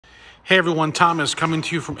Hey everyone, Thomas coming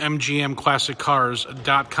to you from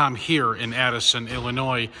mgmclassiccars.com here in Addison,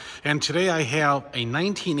 Illinois. And today I have a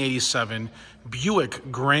 1987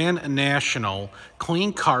 Buick Grand National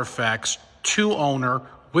clean Carfax, 2-owner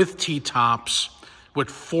with T-tops with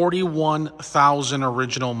 41,000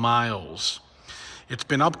 original miles. It's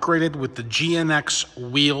been upgraded with the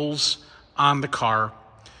GNX wheels on the car.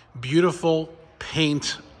 Beautiful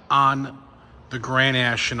paint on the Grand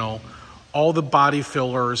National. All the body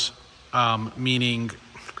fillers, meaning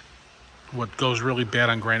what goes really bad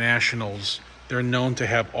on Grand Nationals, they're known to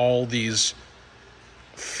have all these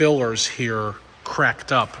fillers here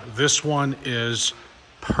cracked up. This one is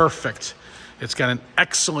perfect. It's got an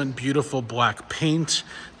excellent, beautiful black paint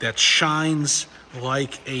that shines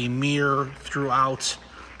like a mirror throughout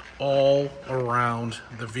all around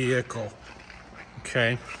the vehicle.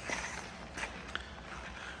 Okay.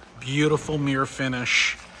 Beautiful mirror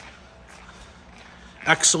finish.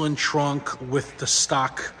 Excellent trunk with the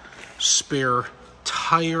stock spare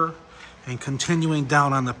tire, and continuing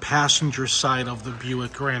down on the passenger side of the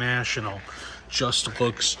Buick Grand National just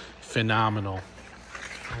looks phenomenal.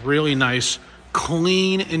 Really nice,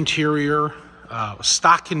 clean interior,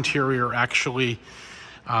 stock interior actually.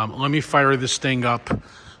 Let me fire this thing up.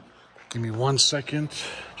 Give me 1 second.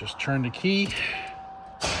 Just turn the key.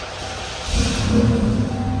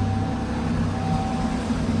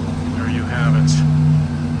 There you have it.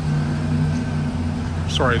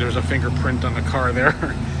 Sorry, there's a fingerprint on the car there.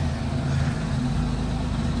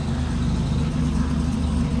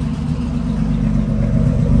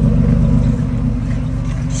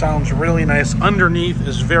 Sounds really nice. Underneath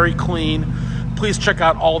is very clean. Please check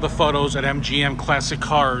out all the photos at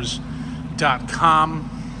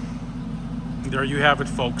mgmclassiccars.com. There you have it,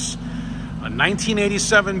 folks. A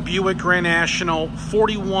 1987 Buick Grand National,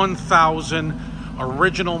 41,000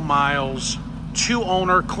 original miles,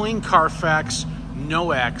 2-owner, clean Carfax,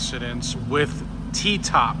 no accidents, with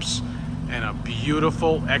T-tops and a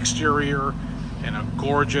beautiful exterior and a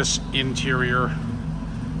gorgeous interior.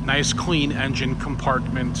 Nice clean engine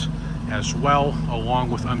compartment as well,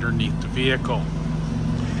 along with underneath the vehicle.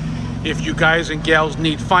 If you guys and gals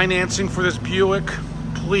need financing for this Buick,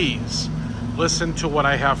 please listen to what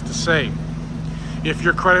I have to say. If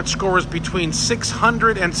your credit score is between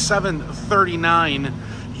 600 and 739,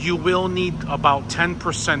 you will need about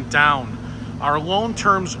 10% down. Our loan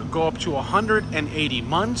terms go up to 180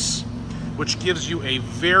 months, which gives you a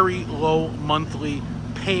very low monthly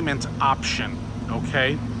payment option,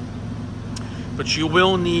 okay? But you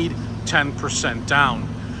will need 10% down.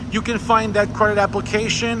 You can find that credit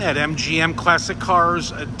application at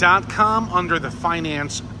mgmclassiccars.com under the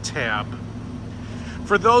Finance tab.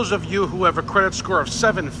 For those of you who have a credit score of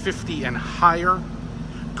 750 and higher,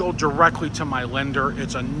 go directly to my lender.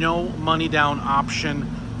 It's a no money down option.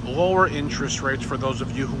 Lower interest rates for those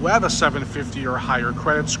of you who have a 750 or higher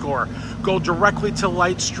credit score. Go directly to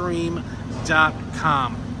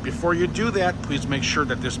lightstream.com. Before you do that, please make sure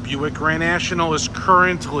that this Buick Grand National is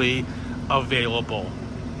currently available.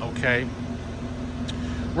 Okay?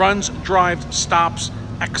 Runs, drives, stops,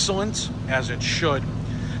 excellent, as it should.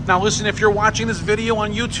 Now listen, if you're watching this video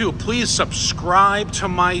on YouTube, please subscribe to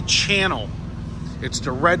my channel. It's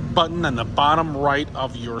the red button on the bottom right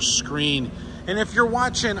of your screen. And if you're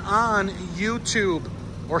watching on YouTube,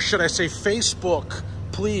 or should I say Facebook,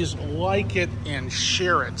 please like it and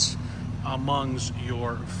share it amongst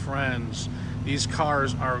your friends. These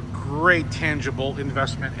cars are great tangible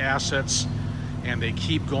investment assets, and they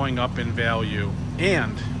keep going up in value.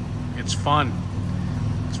 And it's fun.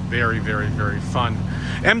 It's very, very, very fun.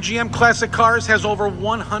 MGM Classic Cars has over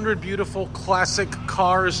 100 beautiful classic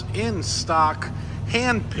cars in stock,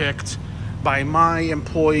 handpicked by my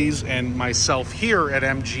employees and myself here at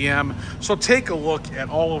MGM. So take a look at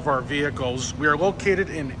all of our vehicles. We are located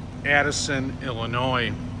in Addison,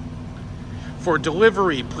 Illinois. For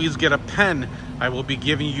delivery, please get a pen. I will be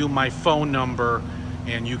giving you my phone number,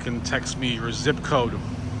 and you can text me your zip code.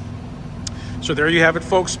 So there you have it,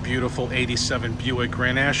 folks. Beautiful 87 Buick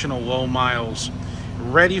Grand National, low miles,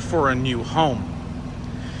 ready for a new home.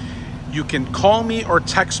 You can call me or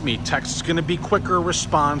text me. Text is going to be quicker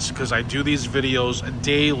response because I do these videos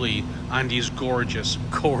daily on these gorgeous,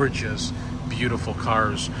 gorgeous, beautiful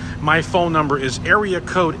cars. My phone number is area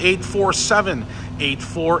code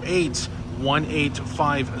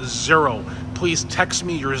 847-848-1850. Please text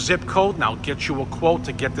me your zip code and I'll get you a quote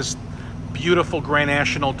to get this beautiful Grand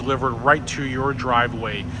National delivered right to your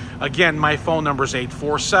driveway. Again, my phone number is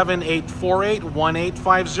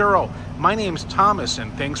 847-848-1850. My name's Thomas,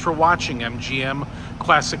 and thanks for watching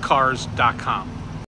mgmclassiccars.com.